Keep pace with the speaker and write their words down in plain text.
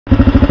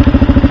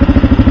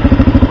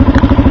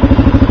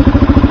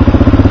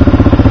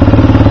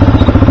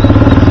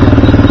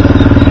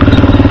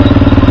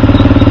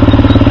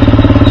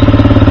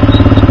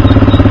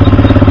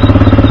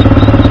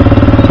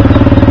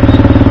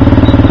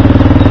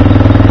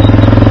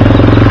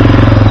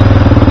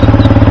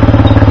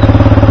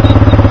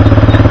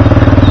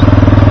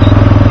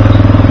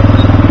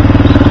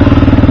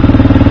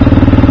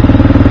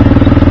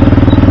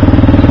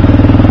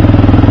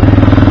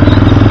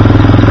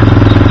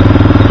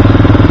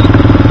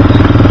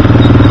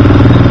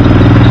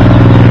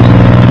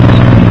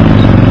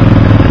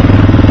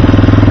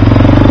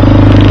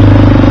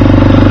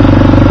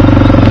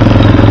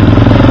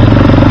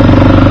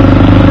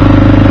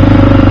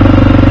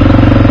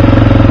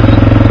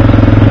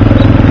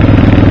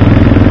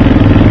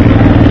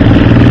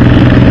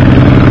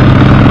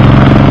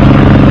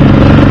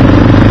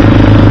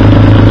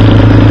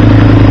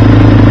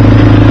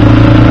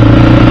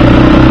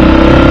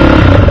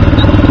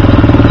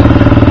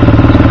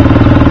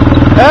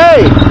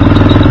Hey!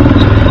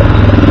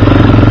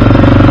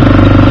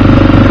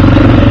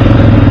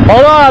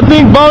 Hold on, I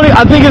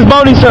think it's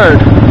Boney's turn.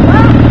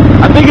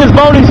 I think it's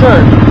Boney's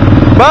turn.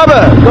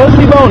 Bubba, go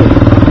see Boney.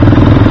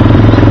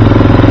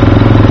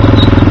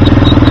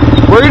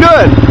 What are you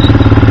doing?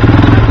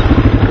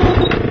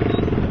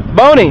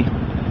 Boney,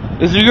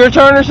 is it your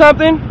turn or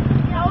something?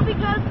 No,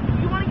 because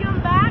you want to get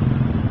him back?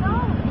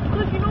 No,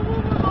 because you know where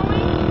we're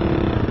going?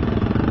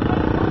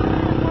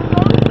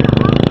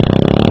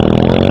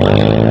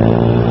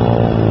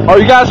 Are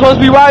you guys supposed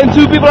to be riding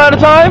 2 people at a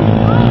time?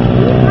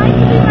 I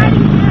should be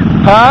riding him.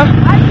 Huh?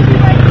 I should be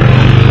riding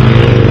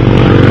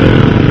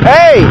him.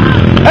 Hey!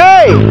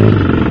 Hey!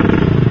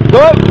 Go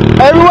up,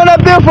 everyone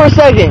up there for a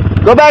second.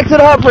 Go back to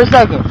the hut for a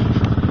second.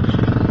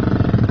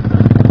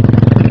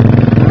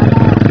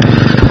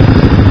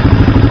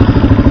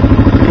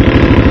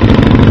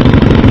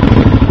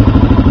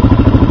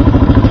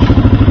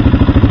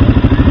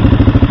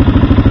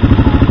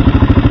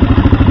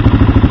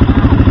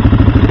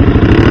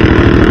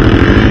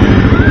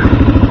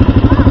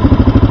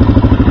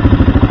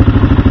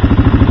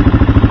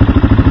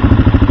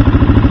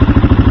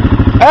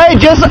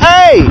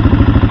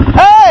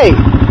 Hey,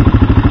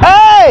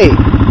 hey!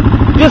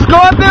 Just go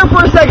up there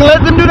for a second.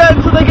 Let them do that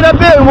until they get up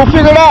there and we'll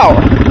figure it out.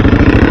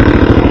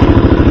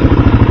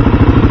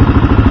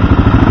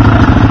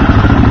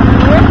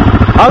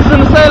 I was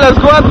gonna say, let's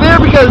go up there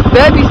because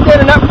Daddy's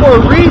standing up for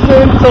a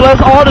reason, so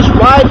let's all just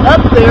ride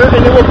up there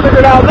and then we'll figure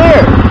it out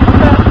there.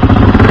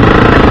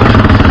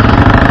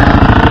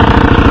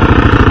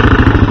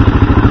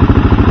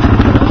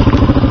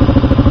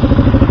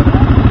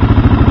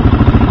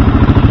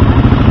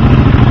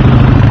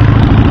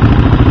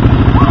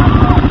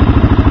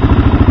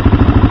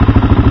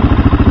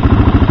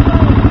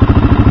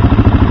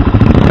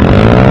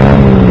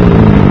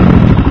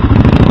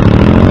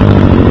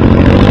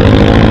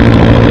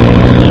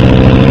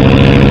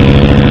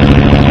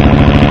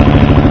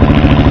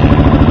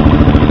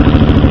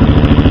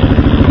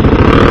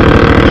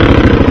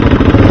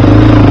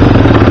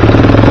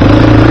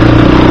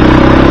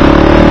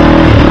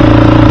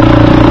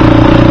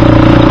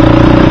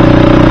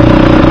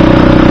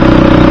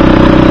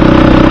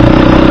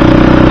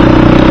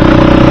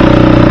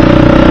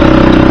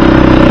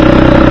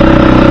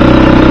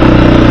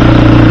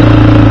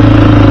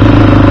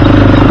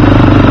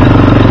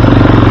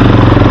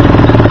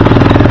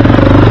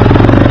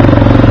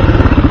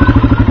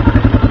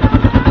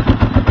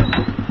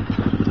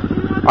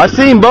 I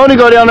seen Boney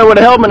go down there with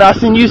a helmet and I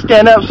seen you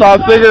stand up, so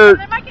I figured...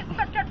 They might get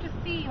sucked up to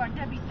sea, like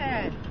Debbie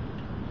said.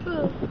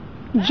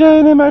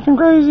 Jane, I'm acting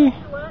crazy.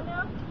 What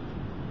now?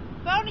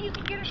 Boney, you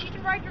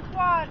can ride your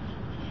quad.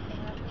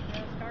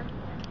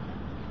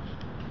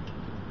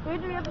 Where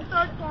do we have to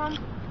start from?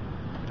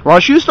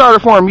 Once you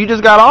started for him, you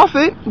just got off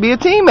it. Be a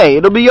teammate.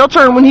 It'll be your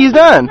turn when he's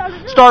done.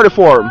 Started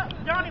for him.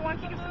 Donnie, why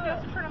don't you give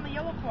us a turn on the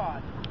yellow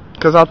quad?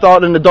 Because I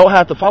thought an adult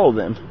had to follow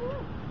them.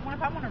 What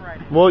if I want to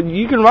ride it? Well,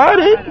 you can ride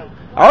it.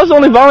 I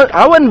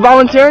wasn't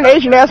volunteering.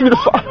 Agent asked me to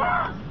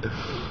follow.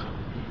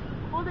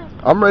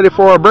 I'm ready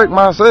for a break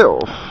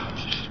myself.